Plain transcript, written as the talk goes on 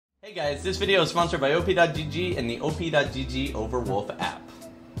Hey guys, this video is sponsored by op.gg and the op.gg Overwolf app.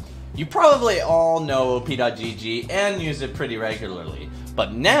 You probably all know op.gg and use it pretty regularly,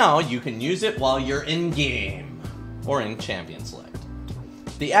 but now you can use it while you're in game or in Champion Select.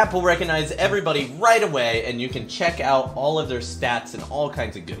 The app will recognize everybody right away and you can check out all of their stats and all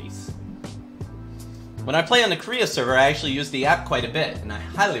kinds of goodies. When I play on the Korea server, I actually use the app quite a bit and I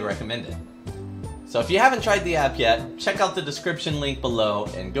highly recommend it. So if you haven't tried the app yet, check out the description link below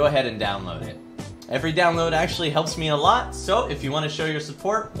and go ahead and download it. Every download actually helps me a lot, so if you want to show your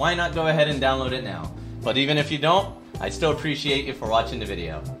support, why not go ahead and download it now? But even if you don't, I still appreciate you for watching the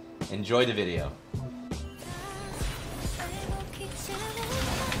video. Enjoy the video.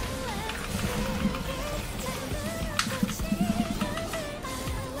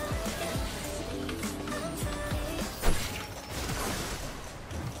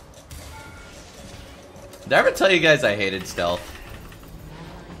 Did I ever tell you guys I hated stealth?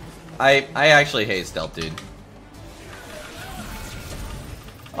 I actually hate stealth, dude.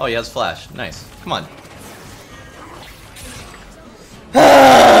 Oh, he has flash. Nice. Come on.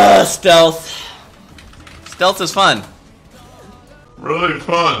 Stealth. Stealth is fun. Really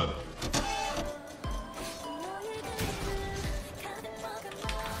fun.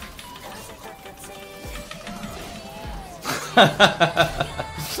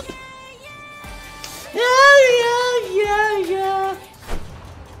 Yeah.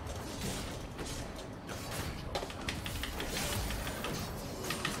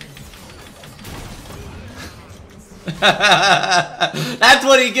 That's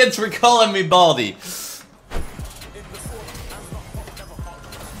what he gets for calling me Baldy.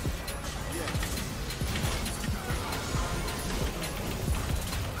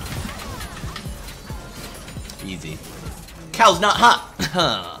 Easy. Cow's not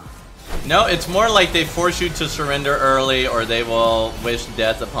hot. No, it's more like they force you to surrender early or they will wish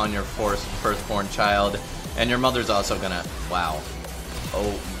death upon your firstborn child. And your mother's also gonna... Wow.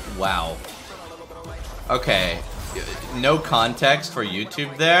 Oh, wow. Okay. No context for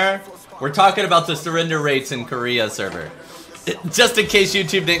YouTube there. We're talking about the surrender rates in Korea server. Just in case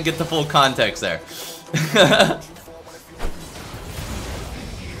YouTube didn't get the full context there.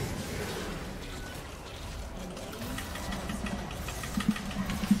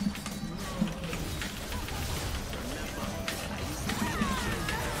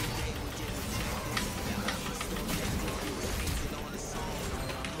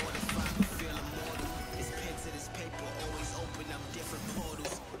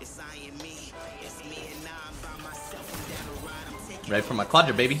 Ready for my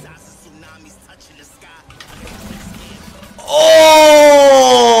quadra, baby.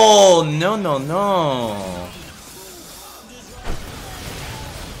 Oh! No.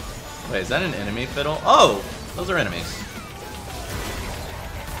 Wait, is that an enemy fiddle? Oh! Those are enemies.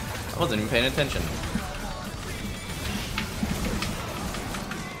 I wasn't even paying attention.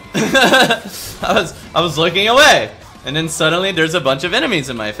 I was looking away, and then suddenly there's a bunch of enemies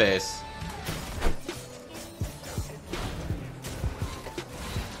in my face.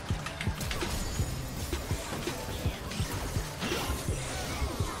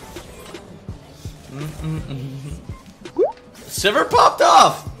 Sivir popped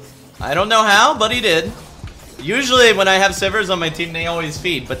off! I don't know how, but he did. Usually when I have Sivers on my team, they always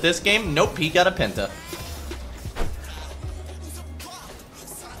feed. But this game, nope, he got a penta.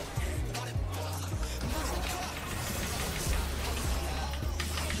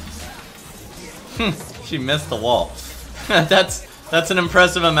 She missed the wall. That's an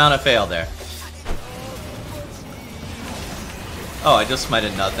impressive amount of fail there. Oh, I just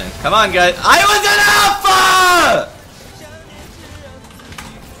smited nothing. Come on, guys. I was an alpha!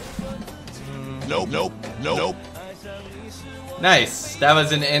 Nope. Nice. That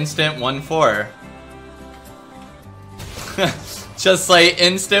was an instant 1-4. Just like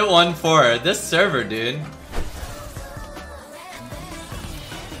instant 1-4. This server, dude.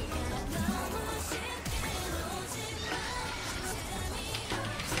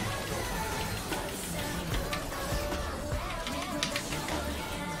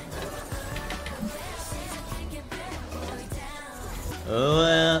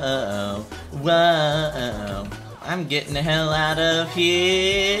 Whoa, I'm getting the hell out of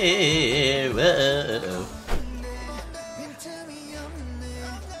here. Whoa.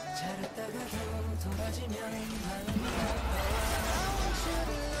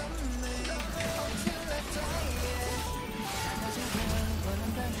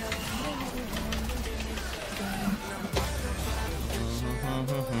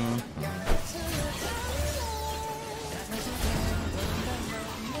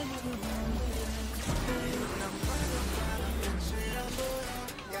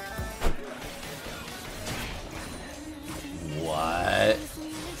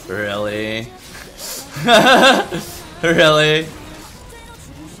 Really?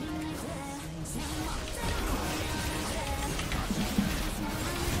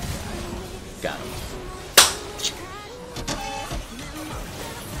 Got him.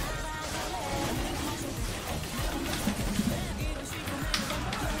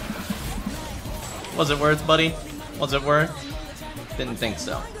 Was it worth, buddy? Was it worth? Didn't think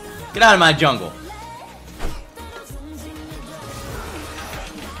so. Get out of my jungle.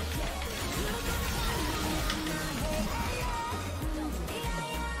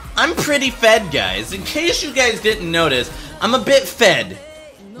 I'm pretty fed, guys. In case you guys didn't notice, I'm a bit fed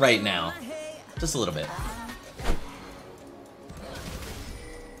right now. Just a little bit.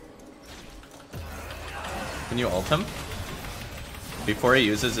 Can you ult him? Before he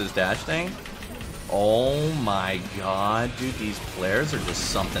uses his dash thing? Oh my god, dude, these players are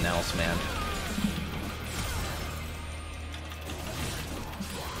just something else, man.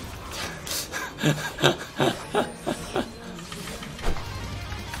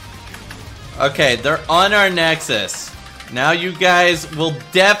 Okay, they're on our Nexus. Now you guys will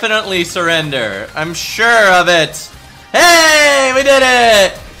definitely surrender. I'm sure of it. Hey, we did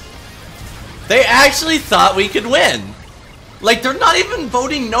it! They actually thought we could win. Like, they're not even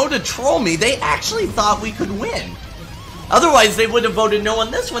voting no to troll me. They actually thought we could win. Otherwise, they would have voted no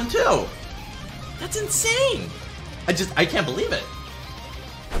on this one, too. That's insane. I can't believe it.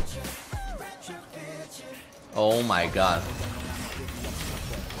 Oh my god.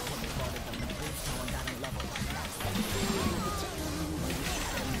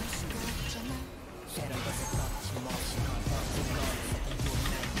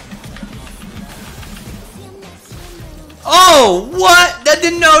 Oh, what? That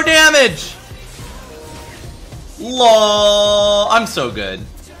did no damage. Lol. I'm so good.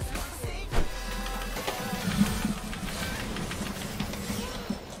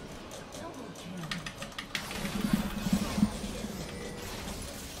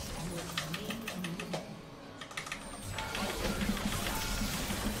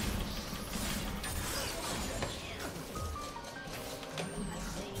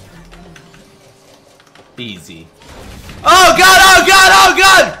 Easy. Oh god, oh god, oh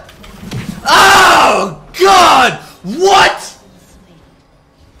god! Oh god! What?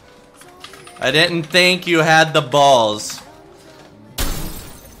 I didn't think you had the balls.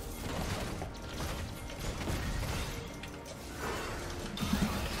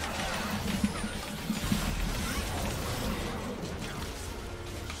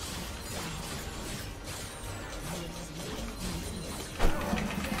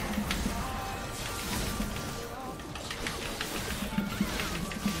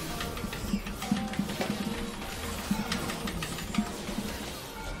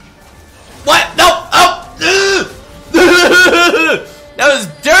 What? No! Oh! That was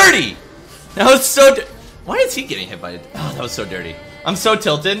dirty! That was so why is he getting hit by it? Oh, that was so dirty. I'm so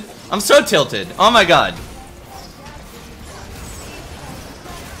tilted. I'm so tilted. Oh my god.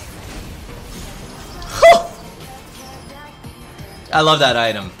 I love that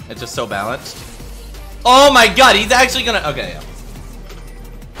item. It's just so balanced. Oh my god, he's actually gonna... Okay, yeah.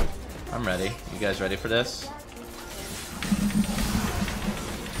 I'm ready. You guys ready for this?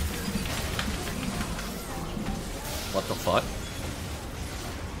 What the fuck?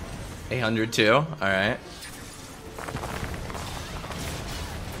 800 too? Alright.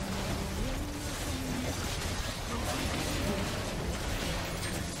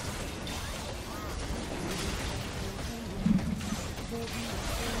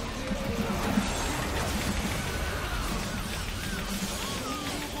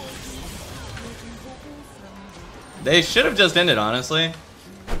 They should have just ended, honestly.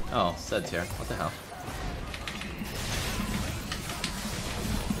 Oh, Sed's here. What the hell?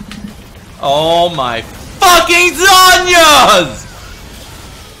 Oh my fucking Zanyas!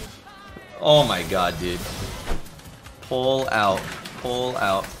 Oh my god, dude. Pull out. Pull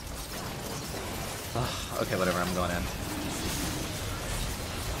out. Ugh, okay, whatever, I'm going in.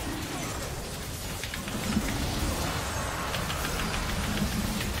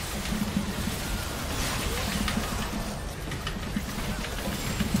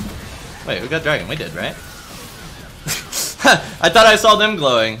 Wait, who got dragon? We did, right? I thought I saw them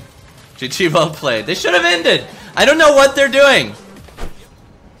glowing. GG, well played. They should have ended. I don't know what they're doing.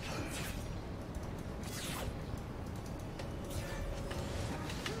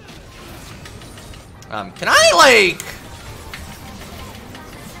 Can I, like...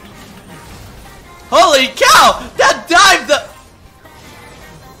 Holy cow! That dived the...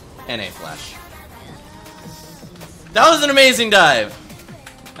 NA flash. That was an amazing dive.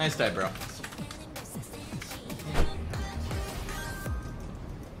 Nice dive, bro.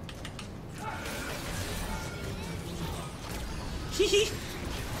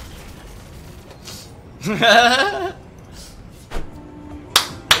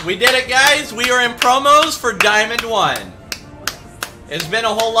 We did it, guys. We are in promos for Diamond 1. It's been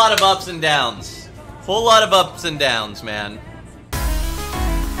a whole lot of ups and downs. Whole lot of ups and downs, man.